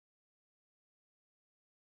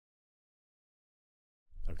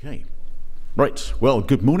Okay, right, well,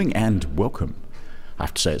 good morning and welcome. I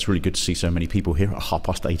have to say it's really good to see so many people here at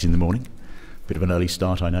 8:30 in the morning. Bit of an early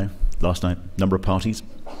start, I know, last night, number of parties.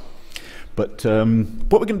 But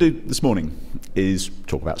what we're going to do this morning is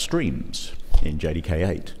talk about streams in JDK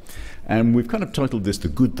 8. And we've kind of titled this The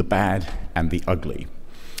Good, the Bad and the Ugly.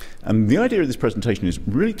 And the idea of this presentation is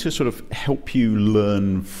really to sort of help you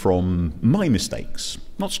learn from my mistakes,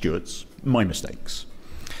 not Stuart's, my mistakes.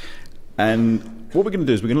 And what we're going to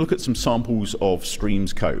do is we're going to look at some samples of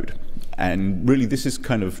streams code. And really this is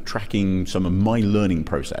kind of tracking some of my learning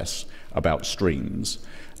process about streams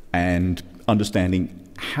and understanding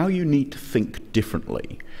how you need to think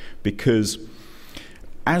differently. Because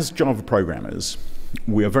as Java programmers,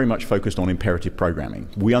 we are very much focused on imperative programming.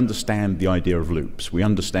 We understand the idea of loops. We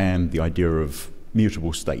understand the idea of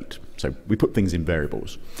mutable state. So we put things in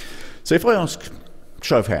variables. So if I ask,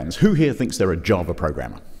 show of hands, who here thinks they're a Java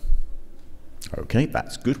programmer? Okay,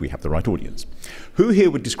 that's good. We have the right audience. Who here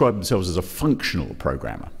would describe themselves as a functional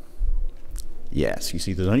programmer? Yes, you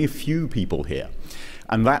see there's only a few people here.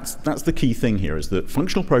 And that's the key thing here, is that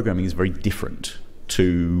functional programming is very different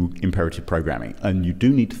to imperative programming, and you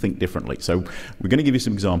do need to think differently. So we're going to give you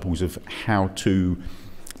some examples of how to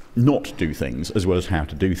not do things as well as how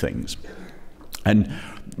to do things. And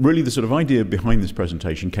really the sort of idea behind this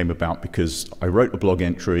presentation came about because I wrote a blog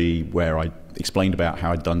entry where I explained about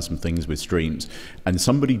how I'd done some things with streams, and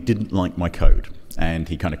somebody didn't like my code, and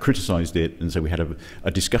he kind of criticized it, and so we had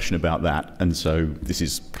a discussion about that, and so this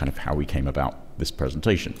is kind of how we came about this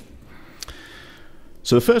presentation.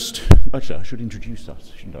 So the first, actually I should introduce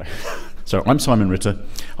us, shouldn't I? So I'm Simon Ritter,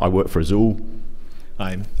 I work for Azul.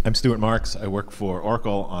 I'm Stuart Marks, I work for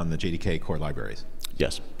Oracle on the JDK core libraries.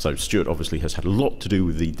 Yes, so Stuart obviously has had a lot to do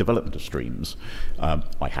with the development of streams.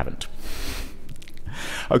 I haven't.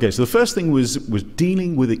 Okay, so the first thing was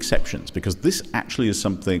dealing with exceptions, because this actually is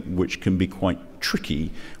something which can be quite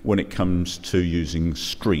tricky when it comes to using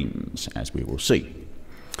streams, as we will see.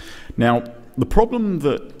 Now, the problem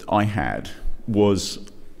that I had was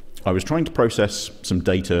I was trying to process some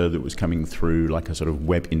data that was coming through like a sort of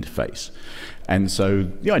web interface. And so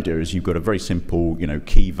the idea is you've got a very simple,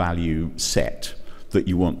 key value set that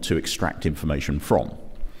you want to extract information from.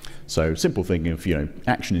 So simple thing of,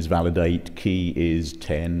 action is validate, key is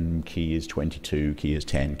 10, key is 22, key is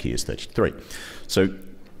 10, key is 33. So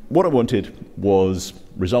what I wanted was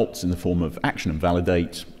results in the form of action and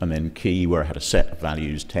validate, and then key where I had a set of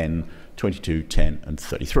values 10, 22, 10, and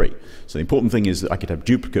 33. So the important thing is that I could have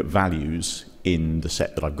duplicate values in the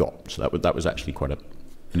set that I've got. So that was actually quite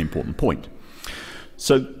an important point.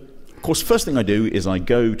 So, of course, first thing I do is I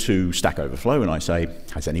go to Stack Overflow and I say,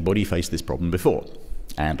 has anybody faced this problem before?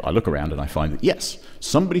 And I look around and I find that, yes,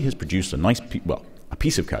 somebody has produced a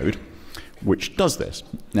piece of code which does this.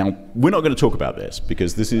 Now, we're not going to talk about this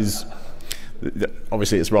because this is,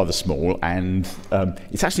 obviously it's rather small, and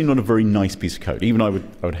it's actually not a very nice piece of code. Even I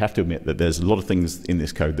would have to admit that there's a lot of things in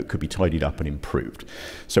this code that could be tidied up and improved.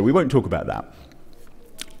 So we won't talk about that,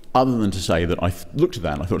 other than to say that I looked at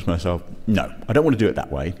that and I thought to myself, no, I don't want to do it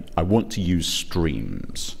that way. I want to use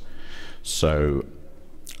streams. So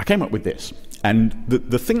I came up with this. And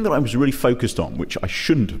the thing that I was really focused on, which I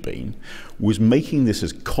shouldn't have been, was making this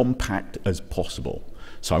as compact as possible.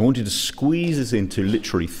 So I wanted to squeeze this into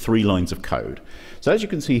literally 3 lines of code. So as you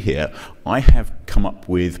can see here, I have come up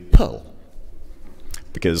with Perl,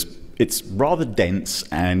 because it's rather dense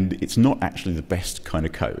and it's not actually the best kind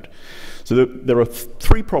of code. So there are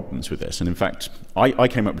 3 problems with this, and in fact I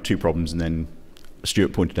came up with 2 problems, and then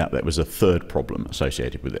Stuart pointed out there was a 3rd problem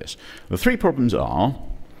associated with this. The 3 problems are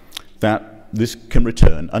that this can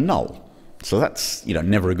return a null. So that's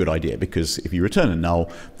never a good idea, because if you return a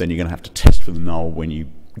null, then you're going to have to test for the null when you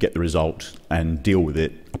get the result and deal with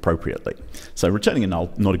it appropriately. So returning a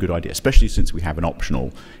null, not a good idea, especially since we have an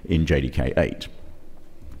optional in JDK 8.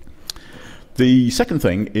 The second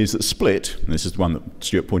thing is that split, and this is the one that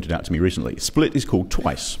Stuart pointed out to me recently, split is called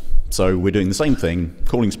twice. So we're doing the same thing,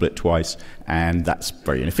 calling split twice, and that's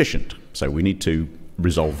very inefficient. So we need to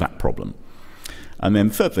resolve that problem. And then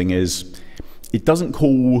the third thing is, it doesn't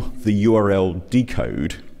call the URL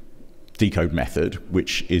decode method,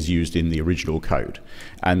 which is used in the original code.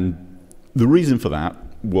 And the reason for that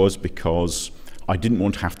was because I didn't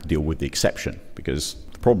want to have to deal with the exception, because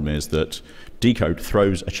the problem is that decode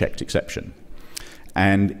throws a checked exception.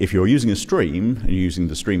 And if you're using a stream and you're using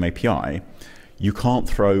the stream API, you can't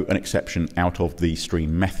throw an exception out of the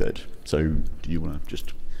stream method. So do you want to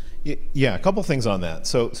just... Yeah, a couple things on that.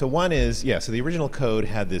 So one is, so the original code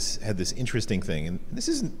had this interesting thing, and this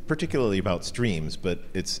isn't particularly about streams, but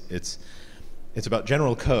it's It's about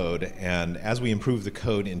general code, and as we improve the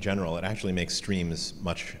code in general, it actually makes streams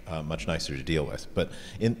much nicer to deal with. But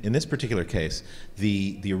in this particular case,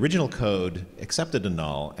 the original code accepted a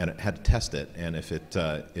null, and it had to test it. And if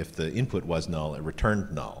the input was null, it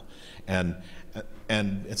returned null. And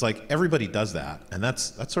it's like everybody does that, and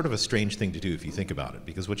that's sort of a strange thing to do if you think about it,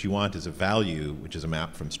 because what you want is a value, which is a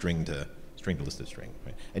map from string to listed string,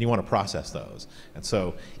 right? And you want to process those. And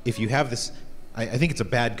so if you have this. I think it's a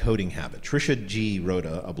bad coding habit. Trisha G wrote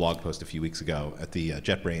a blog post a few weeks ago at the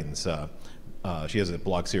JetBrains. She has a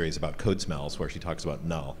blog series about code smells where she talks about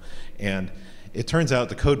null. And it turns out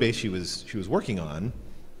the code base she was working on,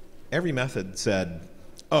 every method said,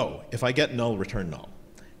 oh, if I get null, return null.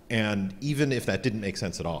 And even if that didn't make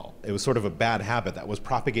sense at all, it was sort of a bad habit that was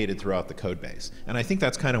propagated throughout the code base. And I think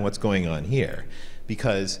that's kind of what's going on here.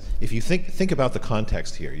 Because if you think about the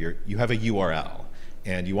context here, you have a URL.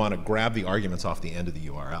 And you want to grab the arguments off the end of the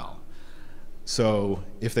URL. So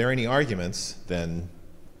if there are any arguments, then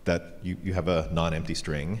that you have a non-empty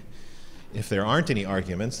string. If there aren't any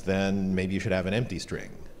arguments, then maybe you should have an empty string.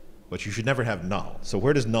 But you should never have null. So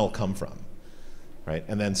where does null come from? Right?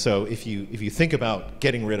 And then so if you think about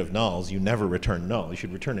getting rid of nulls, you never return null. You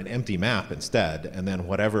should return an empty map instead, and then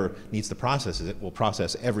whatever needs to process it will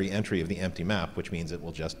process every entry of the empty map, which means it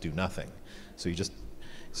will just do nothing. So you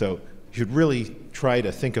should really try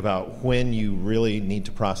to think about when you really need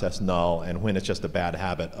to process null and when it's just a bad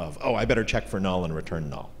habit of, oh, I better check for null and return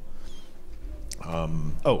null.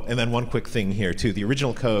 Oh, and then one quick thing here too. The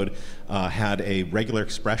original code had a regular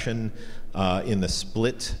expression in the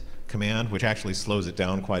split command, which actually slows it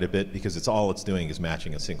down quite a bit because all it's doing is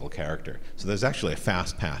matching a single character. So there's actually a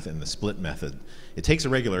fast path in the split method. It takes a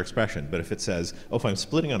regular expression, but if it says, oh, if I'm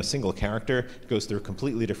splitting on a single character, it goes through a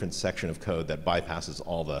completely different section of code that bypasses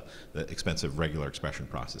all the expensive regular expression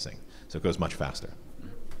processing. So it goes much faster.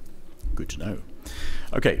 Good to know.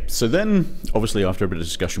 Okay, so then, obviously, after a bit of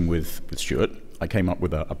discussion with Stuart, I came up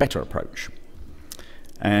with a better approach.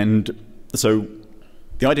 And so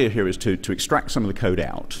the idea here is to extract some of the code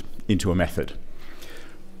out into a method.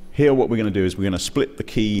 Here what we're going to do is we're going to split the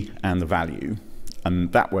key and the value,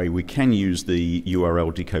 and that way we can use the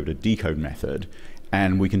URL decoder decode method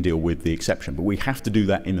and we can deal with the exception. But we have to do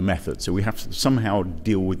that in the method, so we have to somehow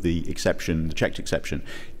deal with the exception, the checked exception,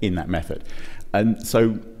 in that method. And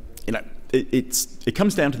so, you know, it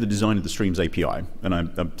comes down to the design of the Streams API, and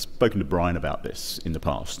I've spoken to Brian about this in the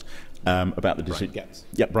past. About the Brian Getz.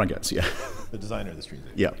 Yeah, Brian Getz, yeah. The designer of the Streams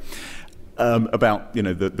API. Yeah. About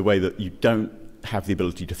the way that you don't have the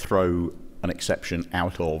ability to throw an exception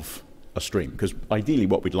out of a stream, because ideally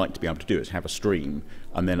what we'd like to be able to do is have a stream,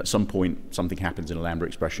 and then at some point something happens in a lambda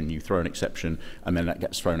expression, you throw an exception, and then that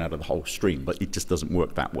gets thrown out of the whole stream, but it just doesn't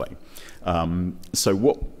work that way. So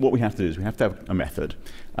what we have to do is we have to have a method,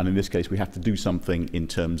 and in this case we have to do something in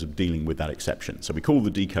terms of dealing with that exception. So we call the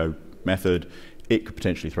decode method. It could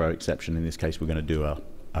potentially throw an exception. In this case we're going to do a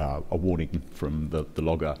warning from the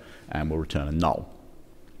logger, and we'll return a null.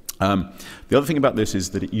 The other thing about this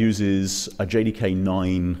is that it uses a JDK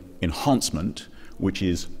 9 enhancement, which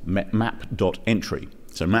is map.entry.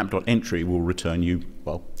 So map.entry will return you,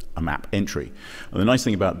 well, a map entry. And the nice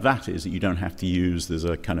thing about that is that you don't have to use, there's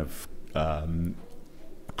a kind of a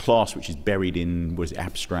class which is buried in, was it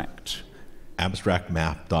abstract? Abstract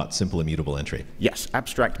map.simpleImmutableEntry. Yes,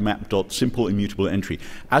 abstract map.simpleImmutableEntry,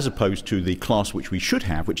 as opposed to the class which we should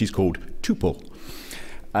have, which is called tuple.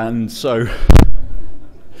 And so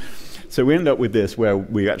we end up with this where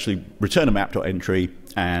we actually return a map.entry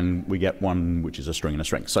and we get one which is a string and a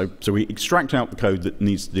string. So we extract out the code that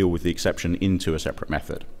needs to deal with the exception into a separate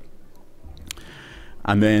method.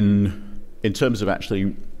 And then in terms of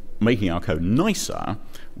actually making our code nicer,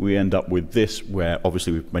 we end up with this where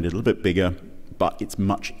obviously we've made it a little bit bigger, but it's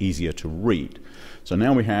much easier to read. So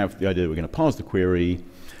now we have the idea that we're going to parse the query,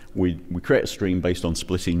 we create a stream based on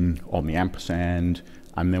splitting on the ampersand,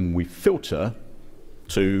 and then we filter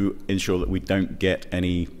to ensure that we don't get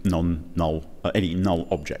any null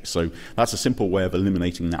objects. So that's a simple way of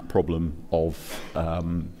eliminating that problem of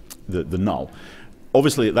the null.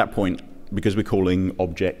 Obviously at that point, because we're calling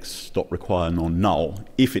objects.require non-null,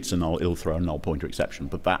 if it's a null, it'll throw a null pointer exception,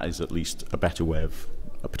 but that is at least a better way of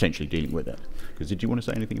potentially dealing with it. Because did you want to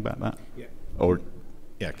say anything about that? Yeah. Or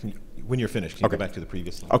yeah, when you're finished, can you go back to the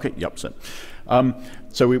previous slide? Okay, yep.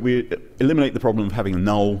 So we eliminate the problem of having a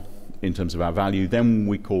null in terms of our value. Then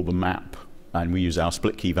we call the map, and we use our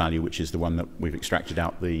split key value, which is the one that we've extracted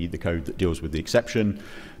out the code that deals with the exception.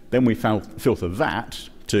 Then we filter that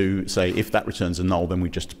to say if that returns a null, then we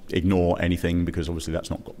just ignore anything, because obviously that's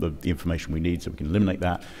not got the information we need, so we can eliminate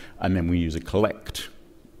that. And then we use a collect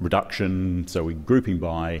reduction, so we're grouping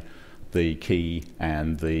by the key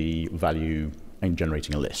and the value in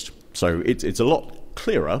generating a list. So it's a lot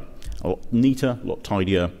clearer, a lot neater, a lot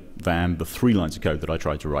tidier than the 3 lines of code that I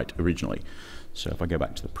tried to write originally. So if I go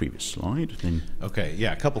back to the previous slide, then okay,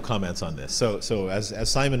 yeah, a couple comments on this. So as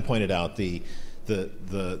Simon pointed out,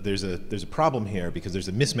 there's a problem here because there's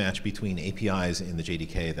a mismatch between APIs in the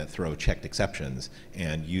JDK that throw checked exceptions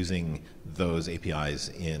and using those APIs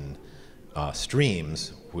in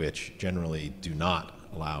streams, which generally do not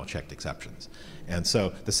allow checked exceptions. And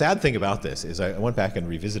so the sad thing about this is I went back and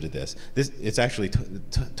revisited this. It's actually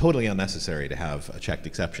totally unnecessary to have a checked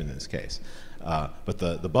exception in this case. But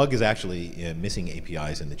the bug is actually in missing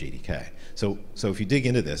APIs in the JDK. So if you dig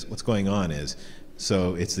into this, what's going on is,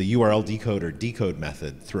 so it's the URL decoder decode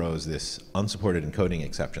method throws this unsupported encoding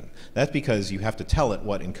exception. That's because you have to tell it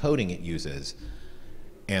what encoding it uses.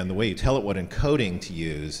 And the way you tell it what encoding to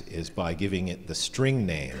use is by giving it the string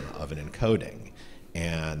name of an encoding.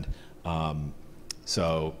 And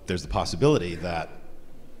so there's the possibility that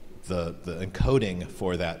the encoding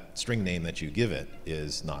for that string name that you give it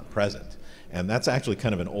is not present. And that's actually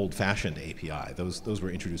kind of an old-fashioned API. Those were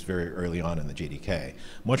introduced very early on in the JDK.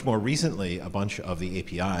 Much more recently, a bunch of the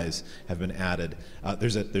APIs have been added.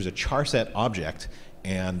 There's a charset object,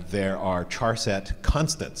 and there are charset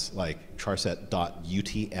constants like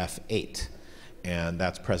charset.utf8, and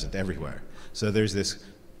that's present everywhere. So there's this.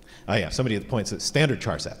 Oh yeah, somebody points at standard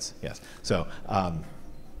charsets. Yes.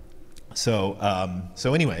 So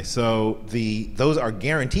anyway, those are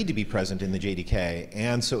guaranteed to be present in the JDK,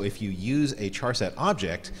 and so if you use a charset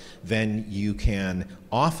object, then you can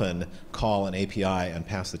often call an API and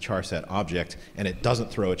pass the charset object, and it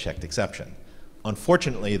doesn't throw a checked exception.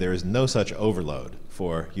 Unfortunately, there is no such overload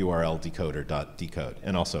for URL decoder.decode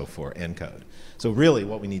and also for encode. So really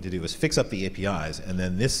what we need to do is fix up the APIs, and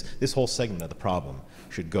then this whole segment of the problem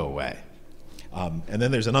should go away. And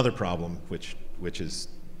then there's another problem, which is,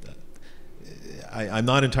 I'm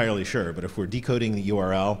not entirely sure, but if we're decoding the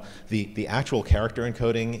URL, the actual character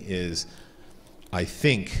encoding is, I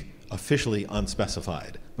think, officially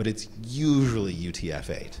unspecified, but it's usually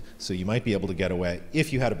UTF-8. So you might be able to get away,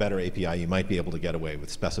 if you had a better API, you might be able to get away with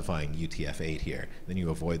specifying UTF-8 here. Then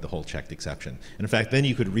you avoid the whole checked exception. And in fact, then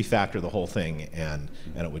you could refactor the whole thing and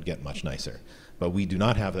it would get much nicer. But we do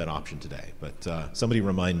not have that option today. But somebody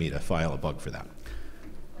remind me to file a bug for that.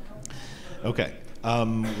 Okay.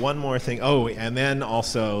 One more thing. Oh, and then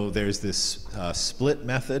also there's this split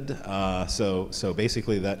method. So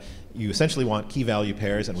basically that you essentially want key value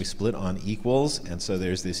pairs, and we split on equals. And so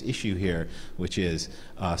there's this issue here, which is,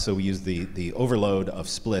 so we use the overload of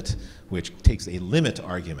split, which takes a limit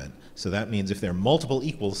argument. So that means if there are multiple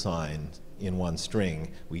equal signs in one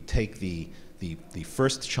string, we take the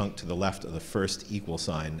first chunk to the left of the first equal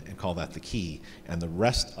sign and call that the key, and the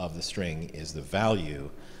rest of the string is the value,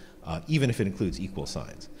 even if it includes equal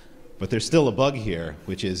signs. But there's still a bug here,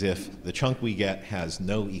 which is if the chunk we get has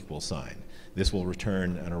no equal sign, this will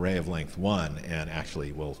return an array of length 1 and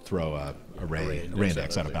actually will throw a array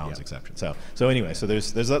index out of bounds exception. So anyway, so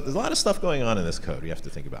there's a lot of stuff going on in this code you have to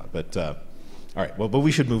think about. But all right, well, but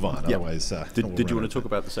we should move on. Otherwise, did you want to talk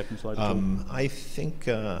about the second slide? I think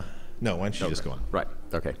no. Why don't you just go on? Right.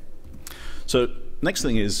 Okay. So next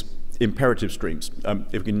thing is imperative streams.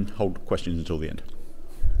 If we can hold questions until the end.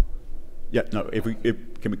 Yeah, no,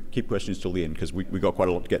 can we keep questions till the end, because we got quite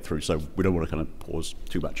a lot to get through, so we don't want to kind of pause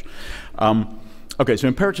too much. Okay, so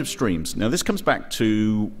imperative streams. Now this comes back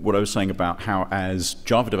to what I was saying about how as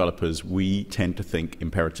Java developers we tend to think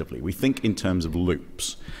imperatively. We think in terms of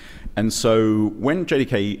loops. And so when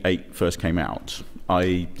JDK 8 first came out,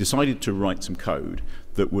 I decided to write some code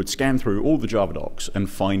that would scan through all the Java docs and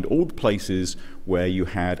find all the places where you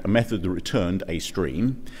had a method that returned a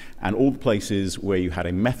stream, and all the places where you had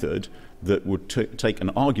a method that would take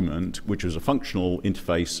an argument which was a functional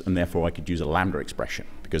interface, and therefore I could use a lambda expression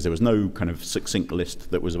because there was no kind of succinct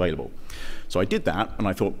list that was available. So I did that, and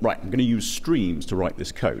I thought, right, I'm going to use streams to write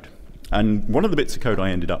this code. And one of the bits of code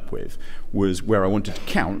I ended up with was where I wanted to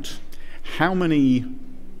count how many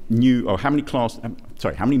how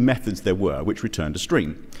many methods there were which returned a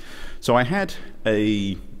stream. So I had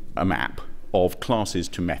a map of classes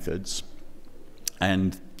to methods,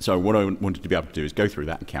 and so what I wanted to be able to do is go through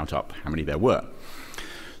that and count up how many there were.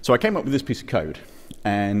 So I came up with this piece of code,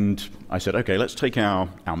 and I said, okay, let's take our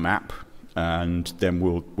map, and then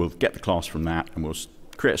we'll get the class from that, and we'll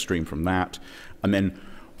create a stream from that, and then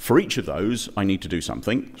for each of those, I need to do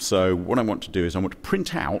something. So what I want to do is I want to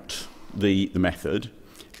print out the method,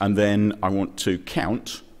 and then I want to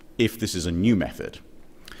count if this is a new method.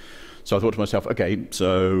 So I thought to myself, okay,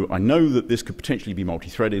 so I know that this could potentially be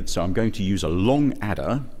multi-threaded, so I'm going to use a long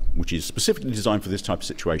adder which is specifically designed for this type of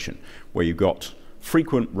situation, where you've got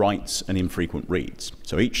frequent writes and infrequent reads.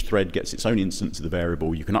 So each thread gets its own instance of the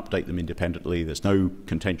variable. You can update them independently. There's no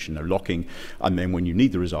contention, no locking. And then when you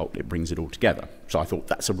need the result, it brings it all together. So I thought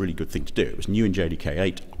that's a really good thing to do. It was new in JDK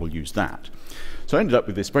 8. I'll use that. So I ended up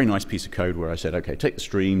with this very nice piece of code where I said, OK, take the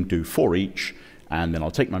stream, do for each, and then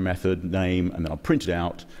I'll take my method name, and then I'll print it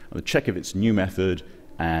out, and I'll check if it's a new method,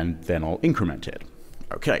 and then I'll increment it.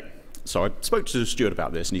 OK. So I spoke to Stuart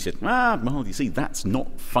about this, and he said, well, you see, that's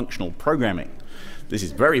not functional programming. This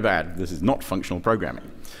is very bad. This is not functional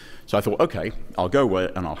programming. So I thought, OK, I'll go away,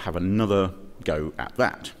 and I'll have another go at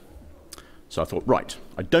that. So I thought, right,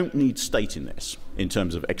 I don't need state in this in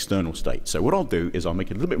terms of external state. So what I'll do is I'll make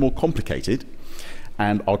it a little bit more complicated,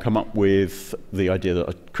 and I'll come up with the idea that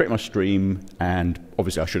I create my stream, and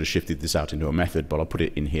obviously I should have shifted this out into a method, but I'll put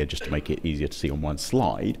it in here just to make it easier to see on one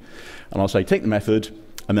slide. And I'll say, take the method,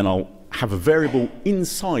 and then I'll have a variable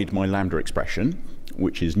inside my lambda expression,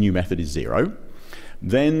 which is new method is 0.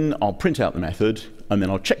 Then I'll print out the method, and then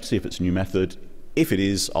I'll check to see if it's a new method. If it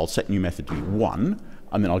is, I'll set new method to be 1,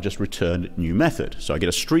 and then I'll just return new method. So I get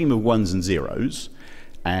a stream of 1s and 0s,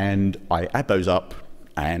 and I add those up,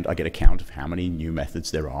 and I get a count of how many new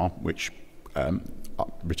methods there are, which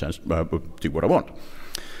returns do what I want.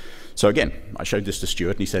 So again, I showed this to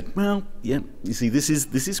Stuart, and he said, well, yeah, you see, this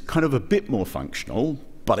is kind of a bit more functional,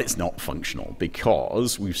 but it's not functional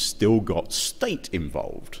because we've still got state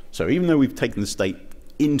involved. So even though we've taken the state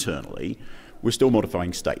internally, we're still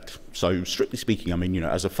modifying state. So strictly speaking, I mean,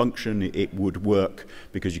 as a function, it would work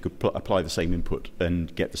because you could apply the same input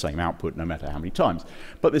and get the same output no matter how many times.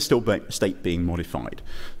 But there's still state being modified.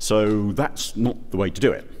 So that's not the way to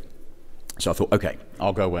do it. So I thought, OK,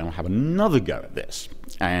 I'll go away and I'll have another go at this.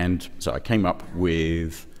 And so I came up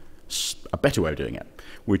with a better way of doing it,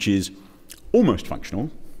 which is almost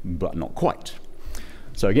functional, but not quite.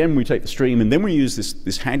 So again, we take the stream, and then we use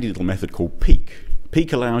this handy little method called peek.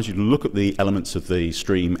 Peek allows you to look at the elements of the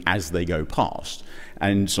stream as they go past.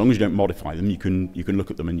 And as long as you don't modify them, you can look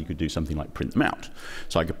at them and you could do something like print them out.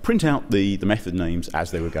 So I could print out the method names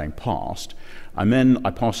as they were going past, and then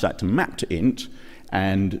I pass that to map to int,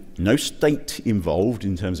 and no state involved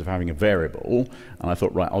in terms of having a variable. And I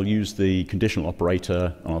thought, right, I'll use the conditional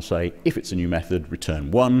operator, and I'll say, if it's a new method, return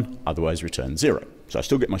 1, otherwise return 0. So I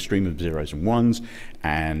still get my stream of 0s and 1s,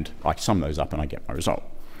 and I sum those up and I get my result.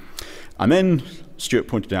 And then Stuart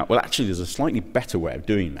pointed out, well, actually, there's a slightly better way of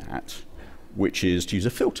doing that, which is to use a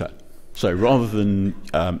filter. So rather than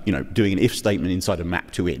doing an if statement inside a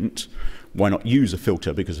map to int, why not use a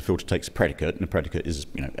filter, because a filter takes a predicate, and a predicate is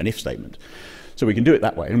an if statement. So we can do it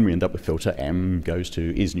that way, and we end up with filter m goes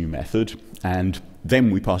to is new method, and then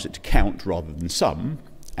we pass it to count rather than sum,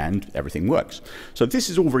 and everything works. So this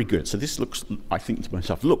is all very good. So this looks, I think to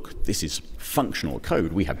myself, look, this is functional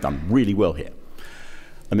code. We have done really well here.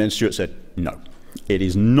 And then Stuart said, no, it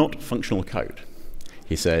is not functional code.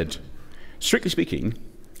 He said, strictly speaking,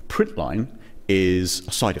 print line is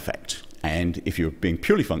a side effect. And if you're being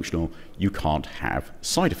purely functional, you can't have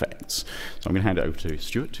side effects. So I'm going to hand it over to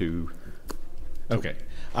Stuart to... OK.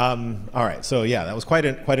 All right. So yeah, that was quite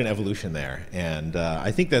an evolution there, and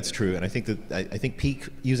I think that's true. And I think that I think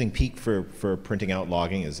using peek for printing out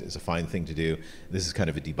logging is a fine thing to do. This is kind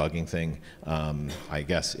of a debugging thing. I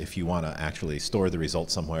guess if you want to actually store the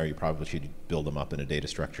results somewhere, you probably should build them up in a data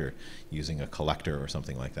structure using a collector or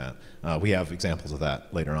something like that. We have examples of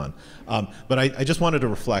that later on. But I just wanted to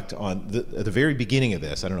reflect on at the very beginning of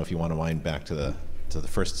this. I don't know if you want to wind back to the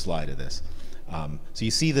first slide of this. So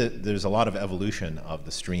you see that there's a lot of evolution of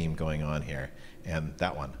the stream going on here, and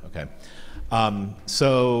that one, okay?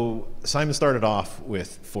 So Simon started off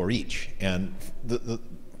with for each, and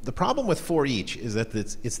the problem with for each is that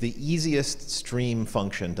it's the easiest stream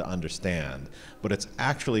function to understand, but it's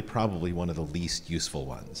actually probably one of the least useful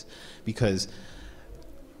ones, because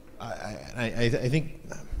I think,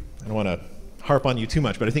 I don't want to harp on you too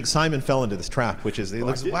much, but I think Simon fell into this trap, which is,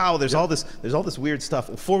 wow, there's all this weird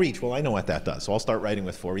stuff. For each, well, I know what that does, so I'll start writing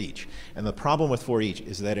with for each. And the problem with for each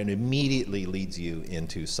is that it immediately leads you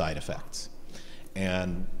into side effects.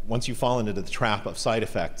 And once you fall into the trap of side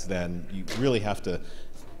effects, then you really have to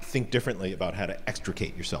think differently about how to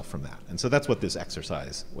extricate yourself from that. And so that's what this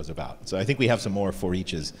exercise was about. So I think we have some more for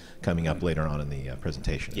eaches coming up later on in the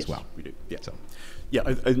presentation as well. We do. Yeah. So. Yeah,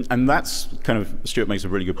 and that's kind of, Stuart makes a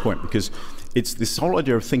really good point, because it's this whole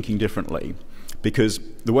idea of thinking differently. Because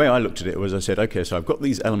the way I looked at it was, I said, okay, so I've got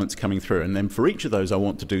these elements coming through, and then for each of those I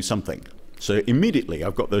want to do something. So immediately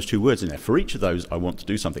I've got those two words in there. For each of those, I want to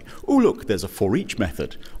do something. Oh, look, there's a for each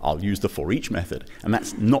method. I'll use the for each method. And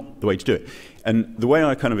that's not the way to do it. And the way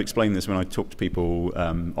I kind of explain this when I talk to people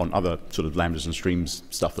on other sort of lambdas and streams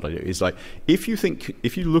stuff that I do is like, if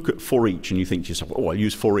you look at for each and you think to yourself, oh, I'll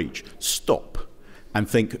use for each, stop and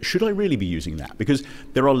think, should I really be using that? Because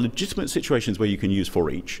there are legitimate situations where you can use for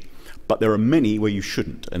each, but there are many where you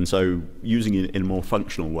shouldn't. And so using it in a more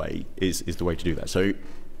functional way is the way to do that. So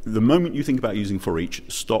the moment you think about using for each,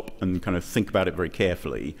 stop and kind of think about it very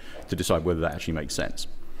carefully to decide whether that actually makes sense.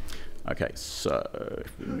 Okay, so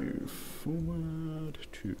if we move forward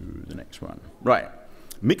to the next one. Right,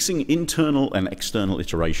 mixing internal and external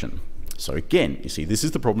iteration. So again, you see, this is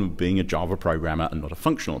the problem of being a Java programmer and not a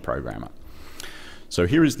functional programmer. So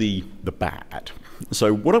here is the bad.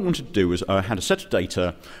 So what I wanted to do was I had a set of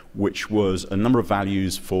data which was a number of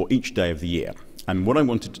values for each day of the year. And what I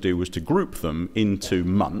wanted to do was to group them into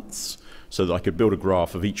months so that I could build a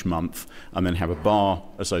graph of each month and then have a bar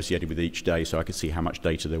associated with each day so I could see how much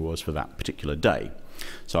data there was for that particular day.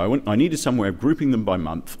 So I needed some way of grouping them by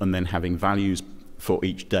month and then having values for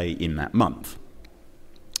each day in that month.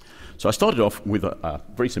 So I started off with a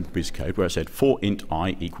very simple piece of code where I said for int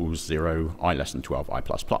I equals 0, I less than 12, I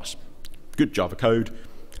plus plus. Good Java code,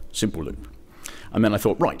 simple loop. And then I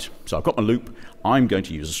thought, right, so I've got my loop, I'm going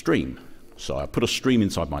to use a stream. So I put a stream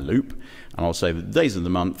inside my loop, and I'll say the days of the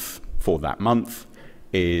month for that month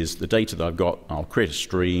is the data that I've got. I'll create a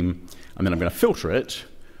stream, and then I'm going to filter it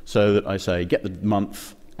so that I say get the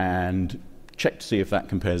month and check to see if that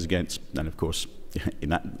compares against, and of course, in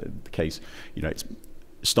that case, you know, it's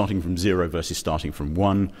starting from 0 versus starting from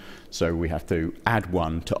 1. So we have to add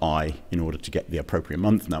 1 to I in order to get the appropriate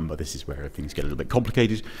month number. This is where things get a little bit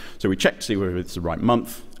complicated. So we check to see whether it's the right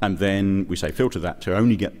month, and then we say filter that to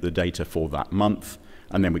only get the data for that month,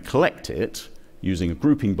 and then we collect it using a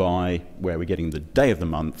grouping by where we're getting the day of the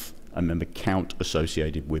month and then the count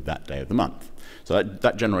associated with that day of the month. So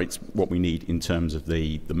that generates what we need in terms of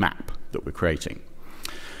the map that we're creating.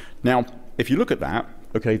 Now, if you look at that,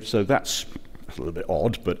 okay, so that's a little bit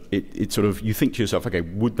odd, but it sort of, you think to yourself, okay,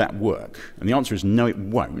 would that work? And the answer is no, it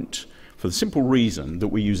won't, for the simple reason that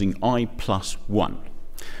we're using I plus 1.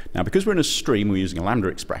 Now, because we're in a stream, we're using a lambda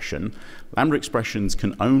expression. Lambda expressions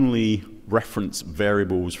can only reference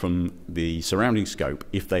variables from the surrounding scope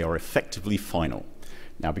if they are effectively final.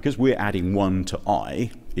 Now, because we're adding 1 to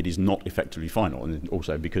I, it is not effectively final, and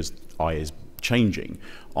also because I is changing,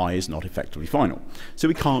 I is not effectively final. So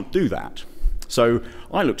we can't do that. So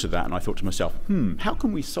I looked at that and I thought to myself, how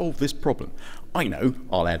can we solve this problem? I know,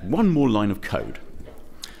 I'll add one more line of code.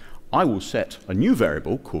 I will set a new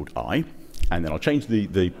variable called I, and then I'll change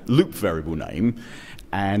the loop variable name,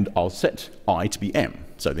 and I'll set I to be M.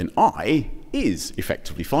 So then I is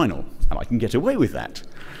effectively final, and I can get away with that.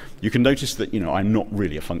 You can notice that, you know, I'm not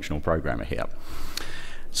really a functional programmer here.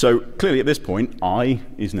 So clearly at this point, I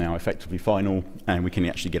is now effectively final, and we can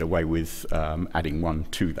actually get away with adding 1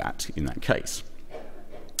 to that in that case.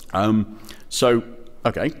 So,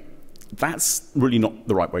 okay, that's really not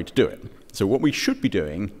the right way to do it. So what we should be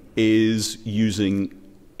doing is using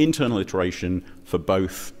internal iteration for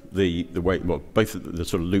both both the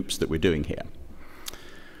sort of loops that we're doing here.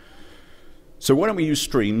 So why don't we use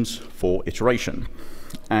streams for iteration?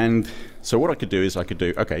 And so what I could do is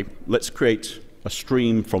okay, let's create a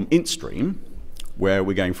stream from int stream where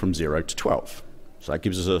we're going from 0 to 12. So that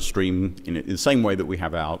gives us a stream in the same way that we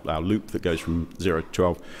have our loop that goes from 0 to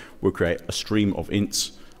 12. We'll create a stream of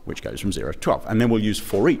ints which goes from 0 to 12. And then we'll use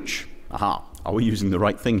for each. Aha, are we using the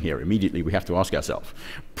right thing here? Immediately we have to ask ourselves.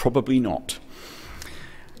 Probably not.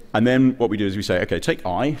 And then what we do is we say, okay, take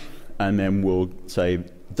I, and then we'll say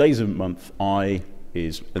days of the month I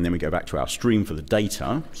is, and then we go back to our stream for the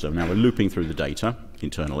data. So now we're looping through the data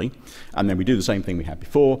internally, and then we do the same thing we had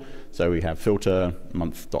before. So we have filter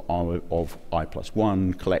month.I of I plus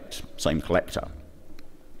 1, collect, same collector.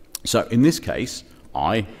 So in this case,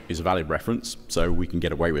 I is a valid reference, so we can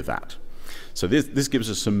get away with that. So this gives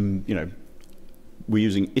us some, you know, we're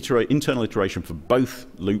using internal iteration for both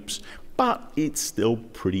loops, but it's still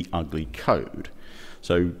pretty ugly code.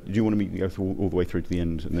 So do you want me to go through all the way through to the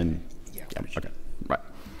end and then? Yeah, okay. Right.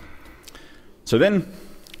 So then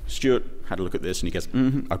Stuart had a look at this and he goes,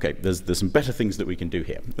 okay, there's some better things that we can do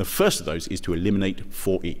here. The first of those is to eliminate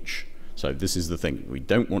for each. So this is the thing. We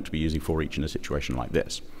don't want to be using for each in a situation like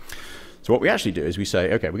this. So what we actually do is we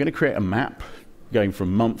say, okay, we're going to create a map going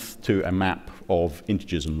from month to a map of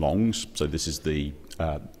integers and longs. So this is the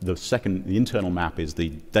internal map is the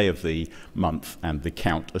day of the month and the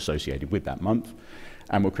count associated with that month.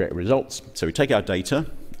 And we'll create results. So we take our data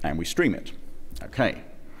and we stream it. Okay.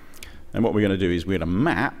 And what we're going to do is we're going to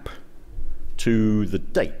map to the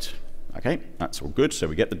date. Okay, that's all good. So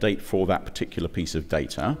we get the date for that particular piece of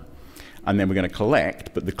data. And then we're going to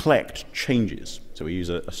collect, but the collect changes. So we use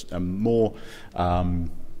a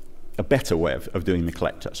better way of doing the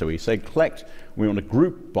collector. So we say collect, we want to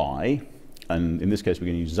group by, and in this case we're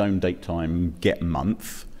going to use zone date time get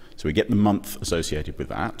month. So we get the month associated with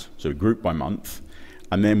that. So we group by month,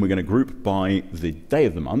 and then we're going to group by the day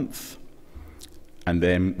of the month, and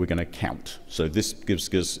then we're going to count. So this gives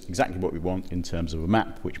us exactly what we want in terms of a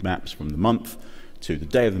map, which maps from the month to the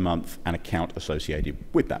day of the month and a count associated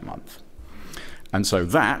with that month. And so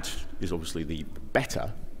that is obviously the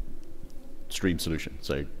better stream solution.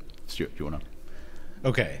 So Stuart, do you want to?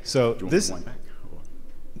 Okay, so this. Wind back,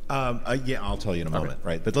 yeah, I'll tell you in a moment,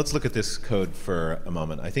 right? But let's look at this code for a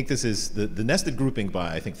moment. I think this is the nested grouping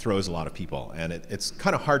by. I think throws a lot of people, and it's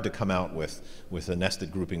kind of hard to come out with a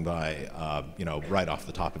nested grouping by, right off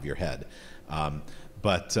the top of your head. I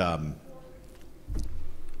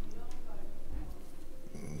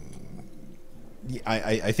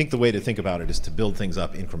think the way to think about it is to build things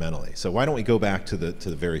up incrementally. So why don't we go back to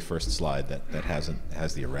the very first slide that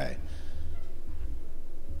has the array.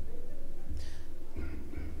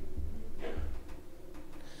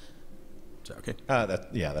 Okay.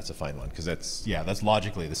 That's a fine one because that's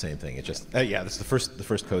logically the same thing. It just that's the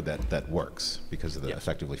first code that works because of the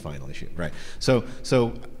effectively final issue, right? So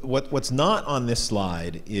what's not on this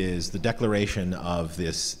slide is the declaration of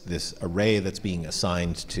this array that's being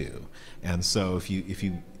assigned to. And so if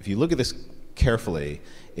you look at this carefully,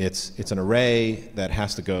 it's an array that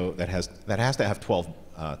has to have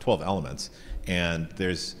 12 elements, and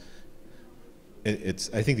there's.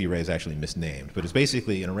 I think the array is actually misnamed, but it's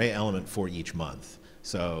basically an array element for each month.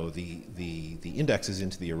 So the indexes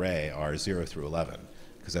into the array are 0 through 11,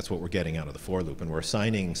 because that's what we're getting out of the for loop, and we're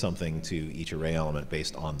assigning something to each array element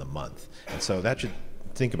based on the month. And so that should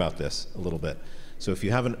think about this a little bit. So if you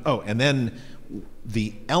have and then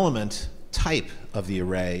the element type of the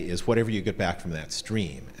array is whatever you get back from that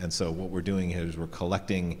stream. And so what we're doing here is we're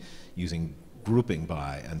collecting using grouping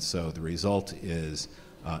by, and so the result is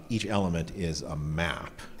each element is a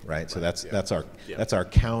map, right? So that's our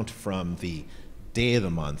count from the day of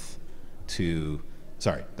the month to,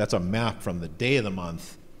 that's a map from the day of the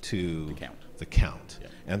month to the count. Yeah.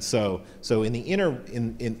 And so in the inner,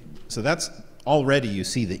 so that's already you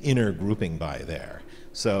see the inner grouping by there.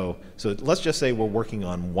 So let's just say we're working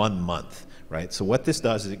on 1 month, right? So what this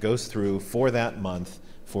does is it goes through for that month,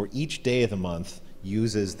 for each day of the month,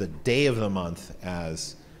 uses the day of the month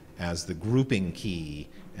as the grouping key,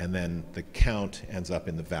 and then the count ends up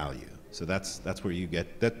in the value. So that's where you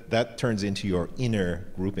get, that turns into your inner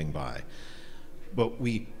grouping by. But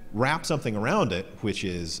we wrap something around it, which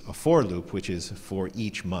is a for loop, which is for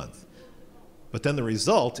each month. But then the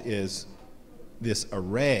result is this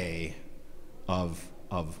array of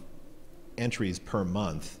entries per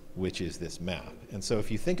month, which is this map. And so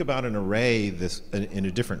if you think about an array in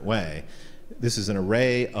a different way, this is an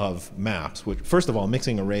array of maps, which, first of all,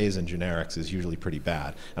 mixing arrays and generics is usually pretty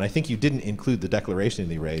bad. And I think you didn't include the declaration in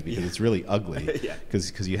the array because it's really ugly,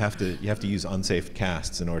 because you have to use unsafe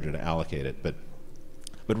casts in order to allocate it. But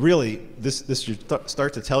really, this should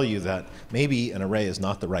start to tell you that maybe an array is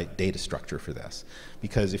not the right data structure for this.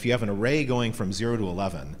 Because if you have an array going from 0 to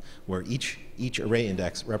 11, where each array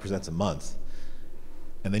index represents a month,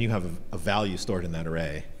 and then you have a value stored in that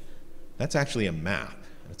array, that's actually a map.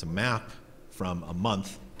 It's a map from a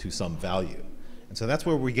month to some value. And so that's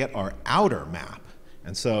where we get our outer map.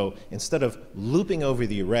 And so instead of looping over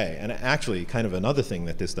the array, and actually kind of another thing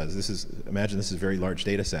that this does, imagine this is a very large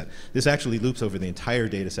data set. This actually loops over the entire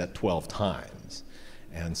data set 12 times.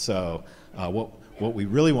 And so what we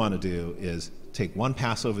really want to do is take one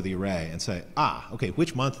pass over the array and say, okay,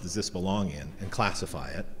 which month does this belong in, and classify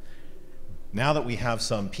it. Now that we have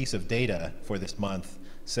some piece of data for this month,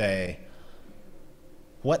 say,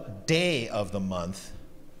 what day of the month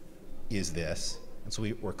is this? And so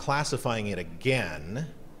we're classifying it again,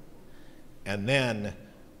 and then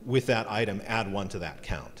with that item, add 1 to that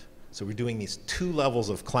count. So we're doing these 2 levels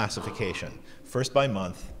of classification, first by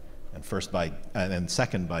month, and then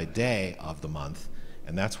second by day of the month,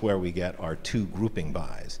 and that's where we get our 2 grouping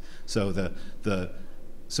bys. So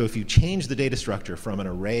so if you change the data structure from an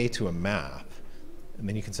array to a map, and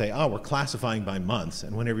then you can say, we're classifying by months,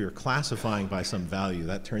 and whenever you're classifying by some value,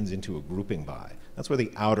 that turns into a grouping by. That's where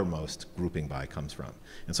the outermost grouping by comes from.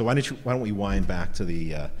 And so why don't we wind back to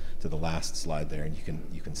the last slide there, and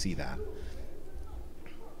you can see that.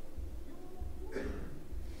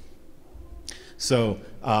 So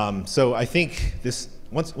I think this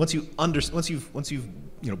once you've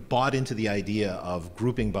bought into the idea of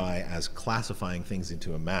grouping by as classifying things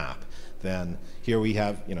into a map, then here we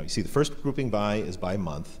have, you see the first grouping by is by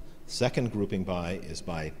month, second grouping by is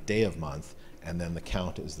by day of month, and then the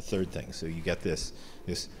count is the third thing. So you get this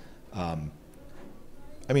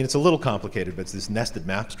I mean, it's a little complicated, but it's this nested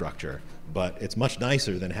map structure, but it's much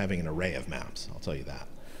nicer than having an array of maps, I'll tell you that.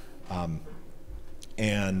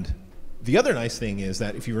 And the other nice thing is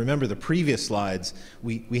that if you remember the previous slides,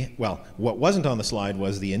 well, what wasn't on the slide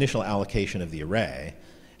was the initial allocation of the array,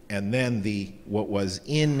 and then what was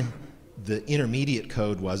in the intermediate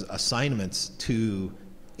code was assignments to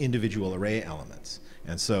individual array elements.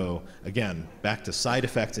 And so, again, back to side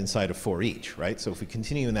effects inside of for each, right? So if we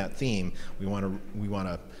continue in that theme, we want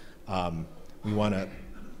to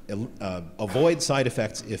avoid side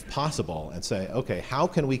effects if possible and say, okay, how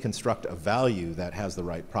can we construct a value that has the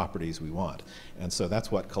right properties we want? And so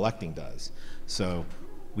that's what collecting does. So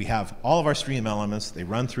we have all of our stream elements, they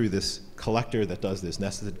run through this collector that does this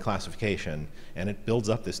nested classification, and it builds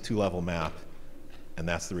up this two-level map, and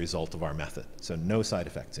that's the result of our method. So no side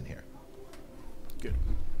effects in here. Good.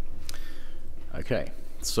 Okay,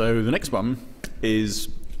 so the next one is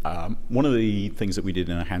one of the things that we did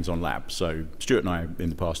in a hands-on lab. So Stuart and I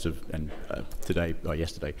in the past have, and today or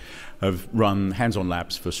yesterday, have run hands-on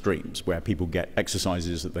labs for streams where people get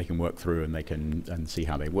exercises that they can work through and they can see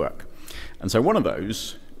how they work. And so one of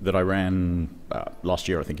those that I ran last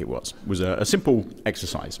year, I think it was a simple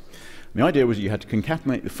exercise. And the idea was you had to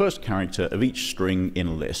concatenate the first character of each string in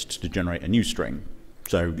a list to generate a new string.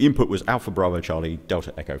 So the input was Alpha, Bravo, Charlie,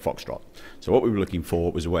 Delta, Echo, Foxtrot. So what we were looking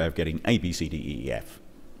for was a way of getting A, B, C, D, E, E, F.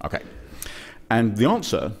 Okay. And the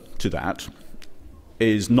answer to that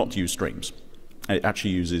is not to use streams. It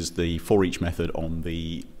actually uses the for each method on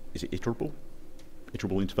the, is it iterable?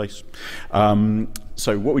 Iterable interface.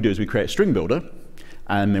 So what we do is we create a string builder,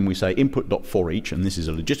 and then we say input.forEach, and this is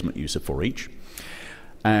a legitimate use of for each.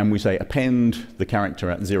 And we say append the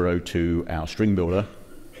character at 0 to our string builder.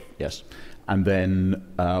 Yes. And then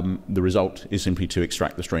the result is simply to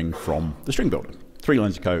extract the string from the string builder. 3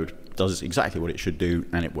 lines of code, does exactly what it should do,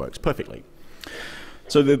 and it works perfectly.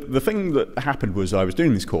 So the thing that happened was I was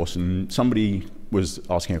doing this course, and somebody was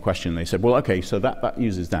asking a question, and they said, well, okay, so that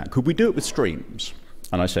uses that. Could we do it with streams?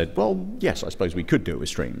 And I said, well, yes, I suppose we could do it with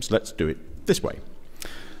streams. Let's do it this way.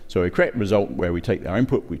 So we create a result where we take our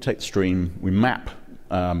input, we take the stream, we map.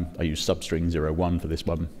 I use substring 01 for this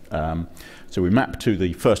one. So we map to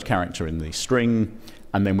the first character in the string,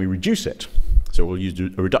 and then we reduce it. So we'll use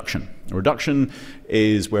a reduction. A reduction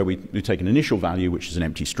is where we take an initial value, which is an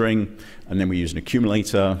empty string, and then we use an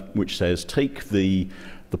accumulator, which says take the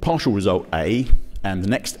partial result A and the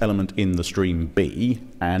next element in the stream B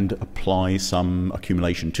and apply some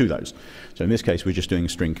accumulation to those. So in this case, we're just doing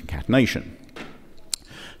string concatenation.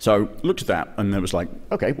 So I looked at that, and it was like,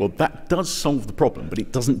 okay, well, that does solve the problem, but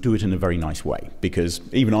it doesn't do it in a very nice way, because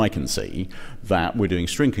even I can see that we're doing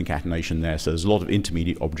string concatenation there, so there's a lot of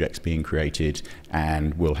intermediate objects being created,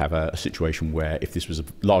 and we'll have a situation where if this was a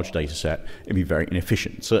large data set, it'd be very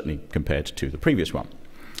inefficient, certainly compared to the previous one.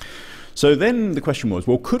 So then the question was,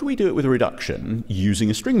 well, could we do it with a reduction using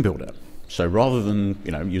a string builder? So rather than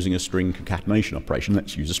using a string concatenation operation,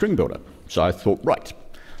 let's use a string builder. So I thought, right,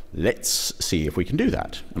 let's see if we can do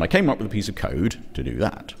that. And I came up with a piece of code to do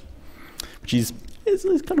that, which is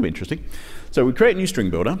kind of interesting. So we create a new string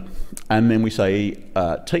builder, and then we say,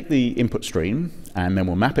 take the input stream, and then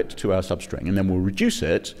we'll map it to our substring, and then we'll reduce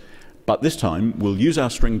it, but this time we'll use our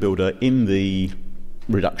string builder in the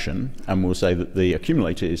reduction, and we'll say that the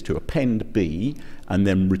accumulator is to append B, and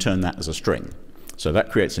then return that as a string. So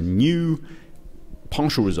that creates a new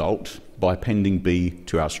partial result by appending B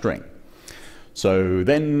to our string. So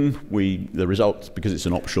then the result, because it's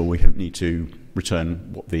an optional, we need to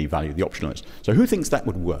return what the value of the optional is. So who thinks that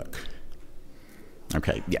would work?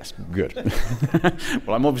 Okay, yes, good.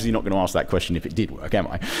 Well, I'm obviously not going to ask that question if it did work, am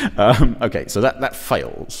I? Okay, so that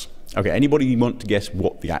fails. Okay, anybody want to guess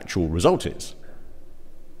what the actual result is?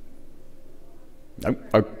 No?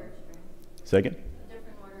 Oh. Say again?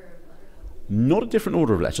 Not a different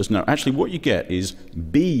order of letters. No, actually what you get is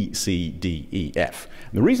B, C, D, E, F.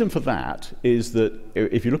 And the reason for that is that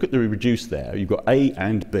if you look at the reduce there, you've got A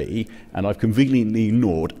and B, and I've conveniently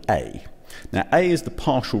ignored A. Now A is the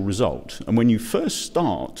partial result, and when you first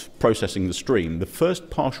start processing the stream, the first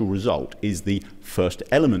partial result is the first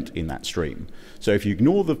element in that stream. So if you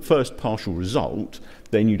ignore the first partial result,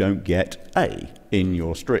 then you don't get A in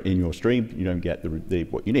your stream, you don't get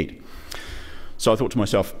what you need. So I thought to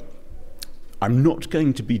myself, I'm not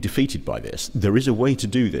going to be defeated by this. There is a way to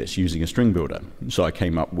do this using a string builder. So I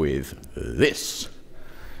came up with this.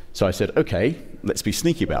 So I said, okay, let's be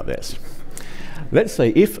sneaky about this. Let's say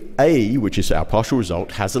if A, which is our partial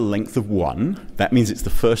result, has a length of 1, that means it's the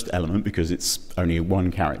first element because it's only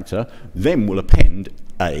one character, then we'll append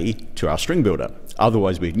A to our string builder.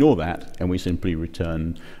 Otherwise, we ignore that, and we simply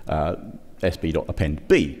return sb.append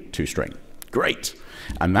B to string. Great.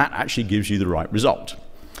 And that actually gives you the right result.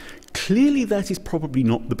 Clearly, that is probably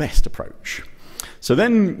not the best approach. So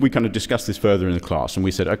then we kind of discussed this further in the class, and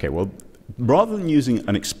we said, okay, well, rather than using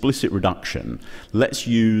an explicit reduction, let's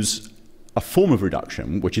use a form of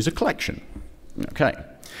reduction, which is a collection. Okay.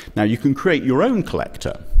 Now, you can create your own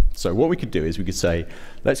collector. So what we could do is we could say,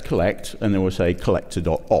 let's collect, and then we'll say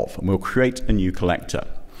collector.of, and we'll create a new collector.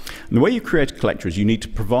 And the way you create a collector is you need to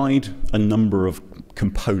provide a number of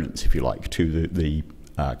components, if you like, to the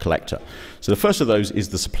collector. So the first of those is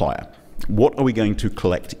the supplier. What are we going to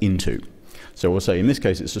collect into? So we'll say in this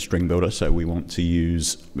case it's a string builder, so we want to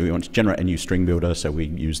generate a new string builder, so we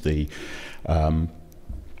use the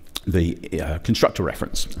constructor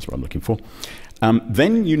reference. That's what I'm looking for.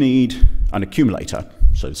 Then you need an accumulator.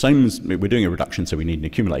 So same as we're doing a reduction, so we need an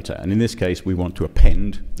accumulator. And in this case, we want to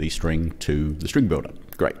append the string to the string builder.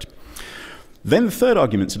 Great. Then the third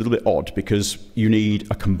argument's a little bit odd because you need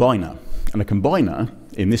a combiner. And a combiner,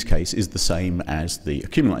 in this case, is the same as the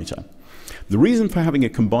accumulator. The reason for having a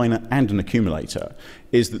combiner and an accumulator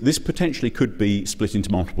is that this potentially could be split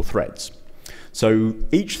into multiple threads. So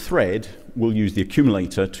each thread will use the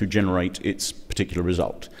accumulator to generate its particular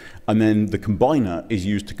result. And then the combiner is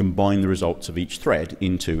used to combine the results of each thread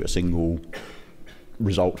into a single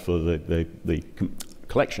result for the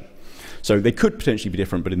collection. So they could potentially be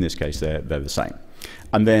different, but in this case, they're the same.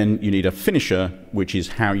 And then you need a finisher, which is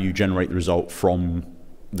how you generate the result from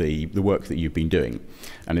the work that you've been doing.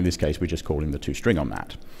 And in this case, we're just calling the toString on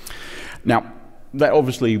that. Now, that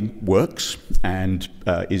obviously works and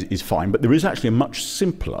is fine, but there is actually a much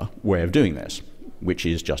simpler way of doing this, which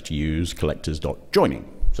is just to use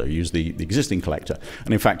collectors.joining. So use the existing collector.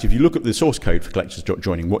 And in fact, if you look at the source code for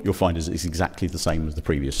collectors.joining, what you'll find is it's exactly the same as the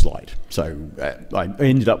previous slide. So I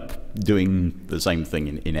ended up doing the same thing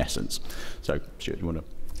in essence. So Stuart, you want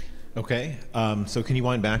to? Okay. So can you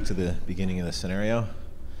wind back to the beginning of the scenario?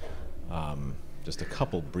 Just a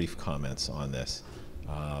couple brief comments on this.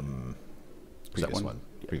 Previous one.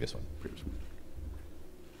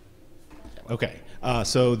 Okay,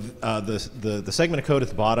 so the segment of code at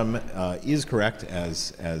the bottom is correct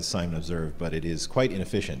as Simon observed, but it is quite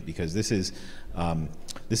inefficient because this is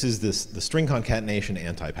the string concatenation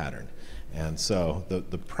anti-pattern. And so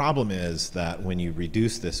the problem is that when you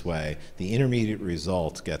reduce this way, the intermediate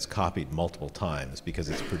result gets copied multiple times because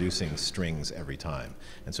it's producing strings every time.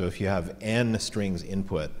 And so if you have n strings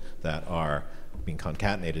input that are being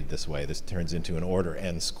concatenated this way, this turns into an order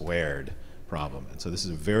n squared problem. And so this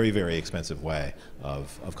is a very, very expensive way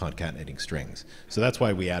of concatenating strings. So that's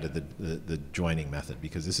why we added the joining method,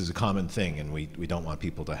 because this is a common thing and we don't want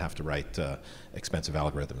people to have to write expensive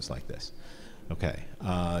algorithms like this. Okay.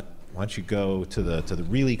 Why don't you go to the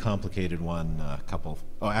really complicated one?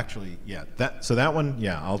 Oh, actually, yeah. So that one,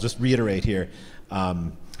 yeah. I'll just reiterate here.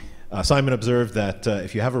 Simon observed that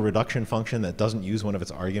if you have a reduction function that doesn't use one of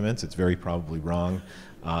its arguments, it's very probably wrong.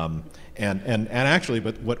 And actually,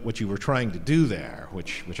 but what you were trying to do there,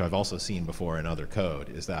 which I've also seen before in other code,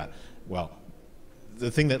 is that, well, the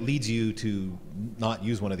thing that leads you to not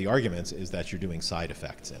use one of the arguments is that you're doing side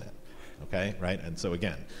effects in it. Okay, right? And so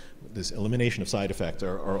again, this elimination of side effects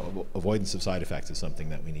or avoidance of side effects is something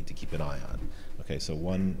that we need to keep an eye on. Okay, so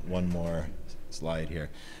one more slide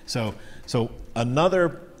here. So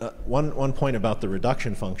another one point about the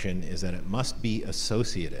reduction function is that it must be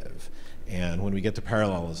associative, and when we get to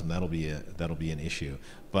parallelism, that'll be an issue.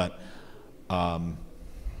 But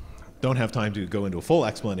don't have time to go into a full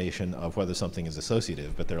explanation of whether something is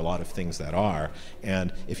associative, but there are a lot of things that are.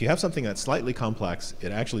 And if you have something that's slightly complex,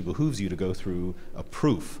 it actually behooves you to go through a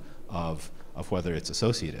proof of whether it's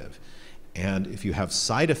associative. And if you have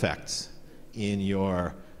side effects in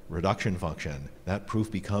your reduction function, that proof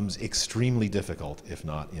becomes extremely difficult, if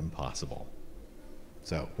not impossible.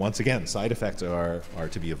 So once again, side effects are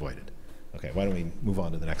to be avoided. Okay, why don't we move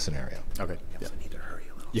on to the next scenario? Okay. We also need to hurry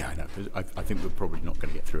a little. Yeah, I know. I think we're probably not going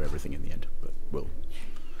to get through everything in the end, but we'll.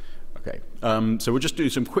 Okay. So we'll just do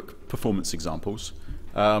some quick performance examples.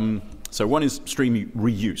 So one is stream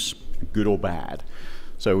reuse, good or bad.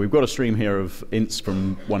 So we've got a stream here of ints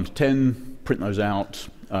from 1 to 10, print those out.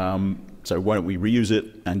 So why don't we reuse it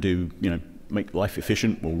and do, make life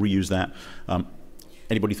efficient? We'll reuse that.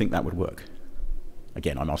 Anybody think that would work?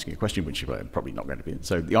 Again, I'm asking a question which you're probably not going to be.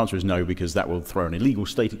 So the answer is no, because that will throw an illegal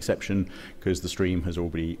state exception because the stream has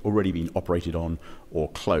already been operated on or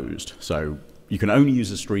closed. So you can only use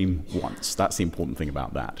a stream once. That's the important thing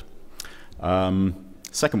about that.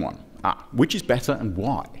 Second one, which is better and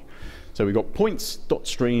why? So we've got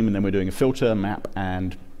points.stream, and then we're doing a filter, map,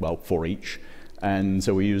 and, well, for each. And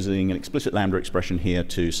so we're using an explicit lambda expression here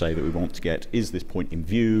to say that we want to get, is this point in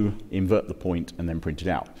view, invert the point, and then print it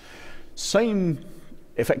out. Same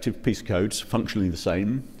effective piece of code, functionally the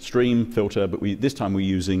same, stream, filter, but this time we're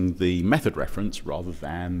using the method reference rather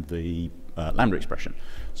than the lambda expression.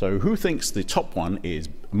 So who thinks the top one is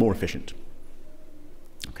more efficient?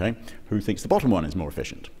 Okay. Who thinks the bottom one is more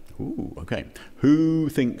efficient? Ooh, okay. Who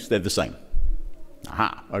thinks they're the same?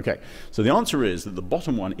 Aha, okay. So the answer is that the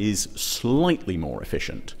bottom one is slightly more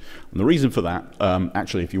efficient. And the reason for that,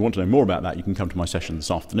 actually, if you want to know more about that, you can come to my session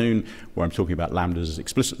this afternoon where I'm talking about lambdas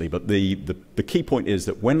explicitly. But the key point is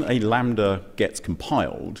that when a lambda gets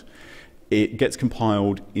compiled, it gets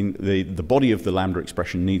compiled in the body of the lambda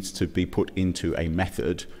expression needs to be put into a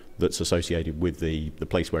method that's associated with the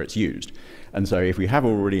place where it's used. And so if we have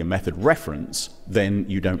already a method reference, then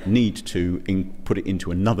you don't need to put it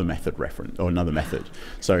into another method reference or another method.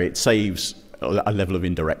 So it saves a level of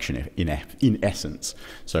indirection in essence.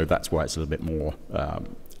 So that's why it's a little bit more,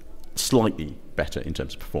 slightly better in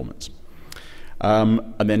terms of performance.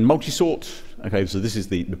 And then multi-sort. Okay, so this is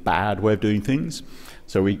the bad way of doing things.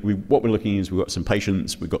 So what we're looking at is we've got some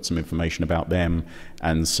patients, we've got some information about them,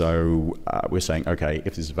 and so we're saying, okay,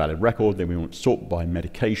 if this is a valid record, then we want to sort by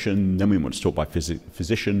medication, then we want to sort by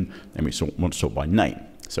physician, then we want to sort by name.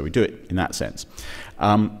 So we do it in that sense.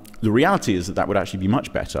 The reality is that that would actually be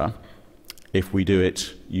much better if we do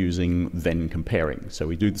it using then comparing. So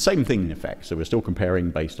we do the same thing in effect. So we're still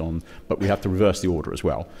comparing based on, but we have to reverse the order as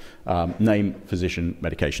well. Name, physician,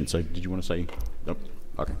 medication. So did you want to say? Nope.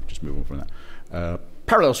 Okay, just move on from that.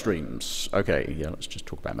 Parallel streams. Okay, yeah, let's just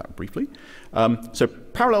talk about that briefly. So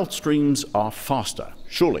parallel streams are faster,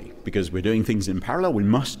 surely, because we're doing things in parallel. We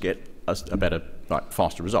must get a better,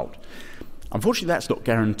 faster result. Unfortunately, that's not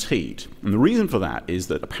guaranteed. And the reason for that is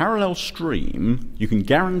that a parallel stream, you can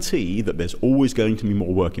guarantee that there's always going to be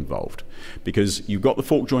more work involved because you've got the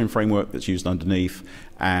fork join framework that's used underneath,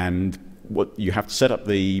 and what you have to set up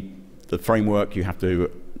the framework, you have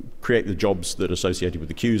to create the jobs that are associated with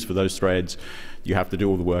the queues for those threads, you have to do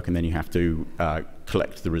all the work, and then you have to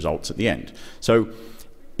collect the results at the end. So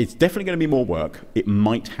it's definitely going to be more work. It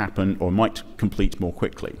might happen or might complete more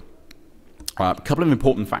quickly. A couple of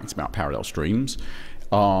important facts about parallel streams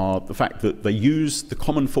are the fact that they use the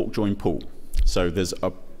common fork join pool. So there's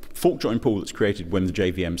a fork join pool that's created when the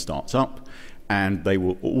JVM starts up, and they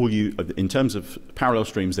will all use, in terms of parallel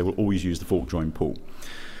streams, they will always use the fork join pool.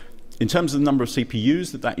 In terms of the number of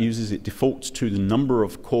CPUs that uses, it defaults to the number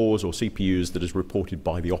of cores or CPUs that is reported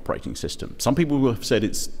by the operating system. Some people will have said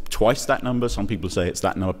it's twice that number. Some people say it's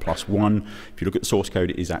that number plus one. If you look at the source code,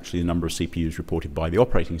 it is actually the number of CPUs reported by the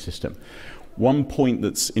operating system. One point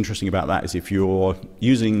that's interesting about that is if you're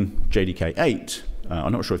using JDK 8,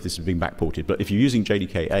 I'm not sure if this has been backported, but if you're using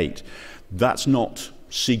JDK 8, that's not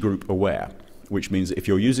cgroup aware, which means that if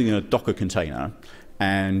you're using a Docker container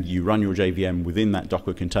and you run your JVM within that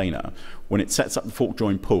Docker container, when it sets up the fork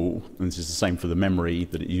join pool, and this is the same for the memory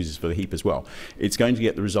that it uses for the heap as well, it's going to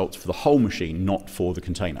get the results for the whole machine, not for the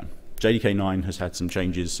container. JDK 9 has had some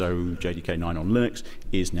changes, so JDK 9 on Linux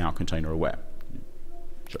is now container aware.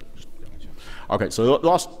 Okay, so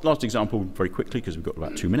last example very quickly because we've got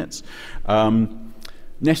about 2 minutes.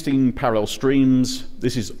 Nesting parallel streams,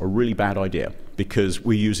 this is a really bad idea because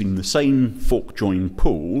we're using the same fork join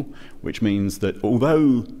pool, which means that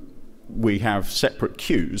although we have separate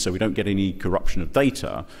queues, so we don't get any corruption of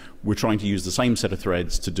data, we're trying to use the same set of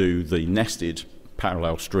threads to do the nested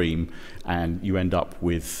parallel stream, and you end up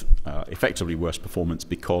with effectively worse performance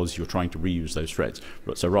because you're trying to reuse those threads.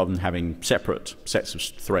 So rather than having separate sets of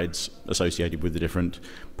threads associated with the different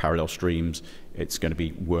parallel streams, it's going to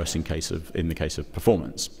be worse in the case of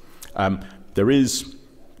performance. There is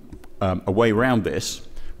a way around this,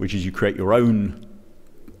 which is you create your own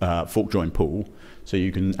fork join pool. So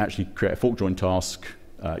you can actually create a fork join task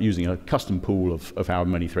using a custom pool of however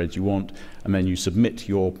many threads you want, and then you submit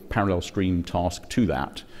your parallel stream task to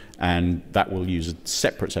that, and that will use a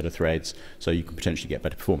separate set of threads, so you can potentially get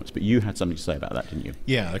better performance. But you had something to say about that, didn't you?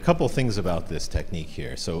 Yeah, a couple of things about this technique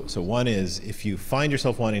here. So one is, if you find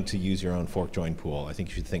yourself wanting to use your own fork join pool, I think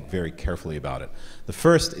you should think very carefully about it. The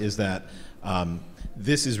first is that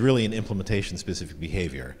this is really an implementation-specific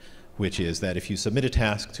behavior, which is that if you submit a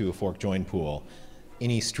task to a fork join pool,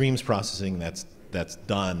 any streams processing that's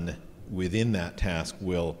done within that task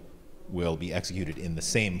will be executed in the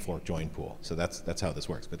same fork join pool. So that's how this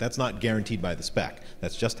works. But that's not guaranteed by the spec.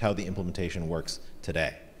 That's just how the implementation works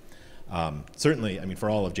today. Certainly, I mean, for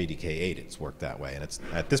all of JDK 8, it's worked that way, and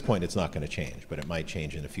at this point, it's not going to change, but it might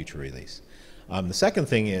change in a future release. The second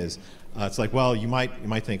thing is, it's like, well, you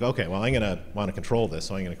might think, okay, well, I'm going to want to control this,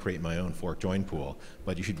 so I'm going to create my own fork join pool.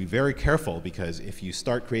 But you should be very careful, because if you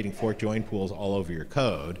start creating fork join pools all over your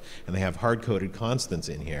code, and they have hard-coded constants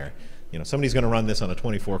in here, somebody's going to run this on a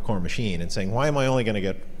 24-core machine and saying, why am I only going to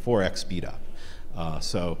get 4x speed up?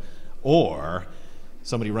 Or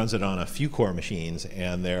somebody runs it on a few core machines,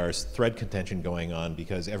 and there's thread contention going on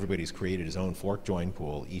because everybody's created his own fork join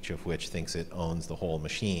pool, each of which thinks it owns the whole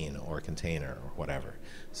machine or container or whatever.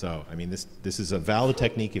 So, I mean, this is a valid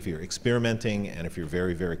technique if you're experimenting and if you're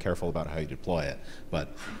very, very careful about how you deploy it.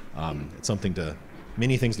 But it's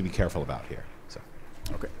many things to be careful about here. So.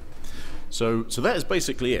 Okay. So that is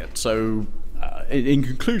basically it. So, in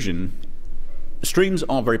conclusion, streams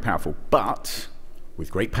are very powerful, but with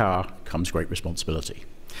great power comes great responsibility.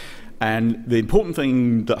 And the important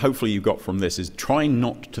thing that hopefully you got from this is try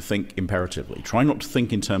not to think imperatively. Try not to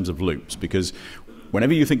think in terms of loops, because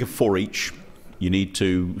whenever you think of for each, you need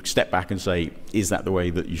to step back and say, is that the way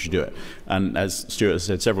that you should do it? And as Stuart has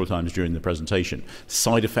said several times during the presentation,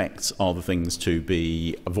 side effects are the things to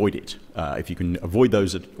be avoided. If you can avoid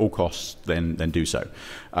those at all costs, then do so.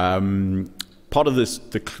 Part of this,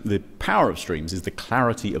 the power of streams is the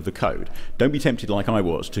clarity of the code. Don't be tempted, like I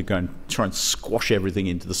was, to go and try and squash everything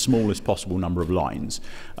into the smallest possible number of lines.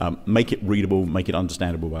 Make it readable, make it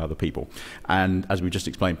understandable by other people. And as we just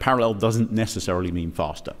explained, parallel doesn't necessarily mean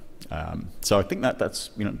faster. So I think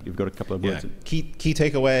that's, you've got a couple of words. Yeah. Key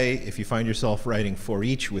takeaway, if you find yourself writing for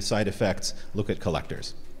each with side effects, look at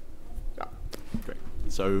collectors. Yeah. Great.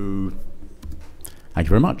 So thank you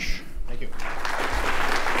very much.